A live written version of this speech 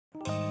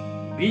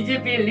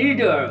BJP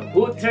leader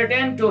who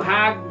threatened to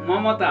hack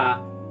Mamata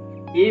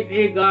if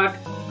he got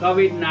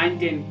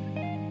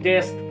COVID-19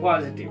 test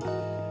positive.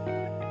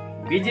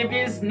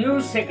 BJP's new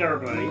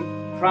secretary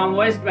from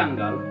West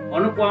Bengal,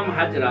 Anupam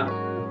Hajra,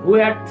 who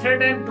had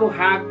threatened to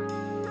hack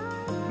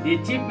the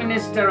Chief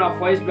Minister of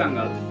West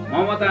Bengal,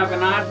 Mamata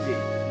Banerjee,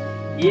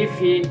 if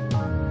he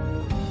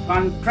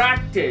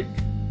contracted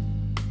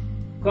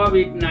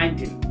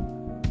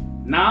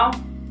COVID-19. Now,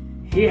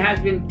 he has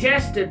been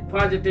tested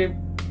positive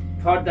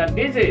for the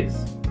disease.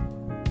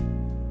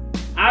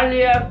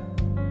 Earlier,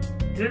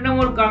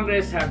 Trinamool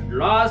Congress had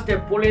lodged a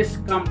police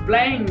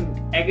complaint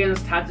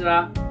against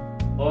Hajra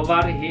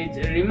over his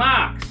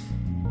remarks.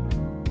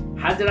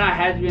 Hajra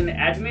has been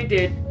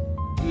admitted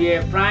to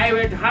a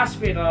private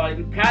hospital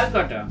in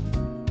Calcutta.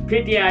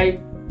 PTI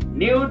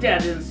news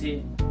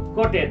agency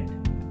quoted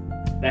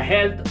the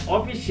health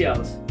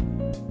officials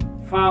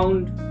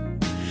found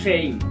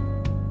saying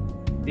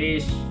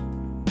this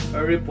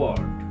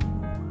report.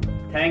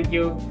 Thank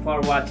you for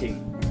watching.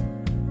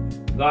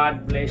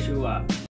 God bless you all.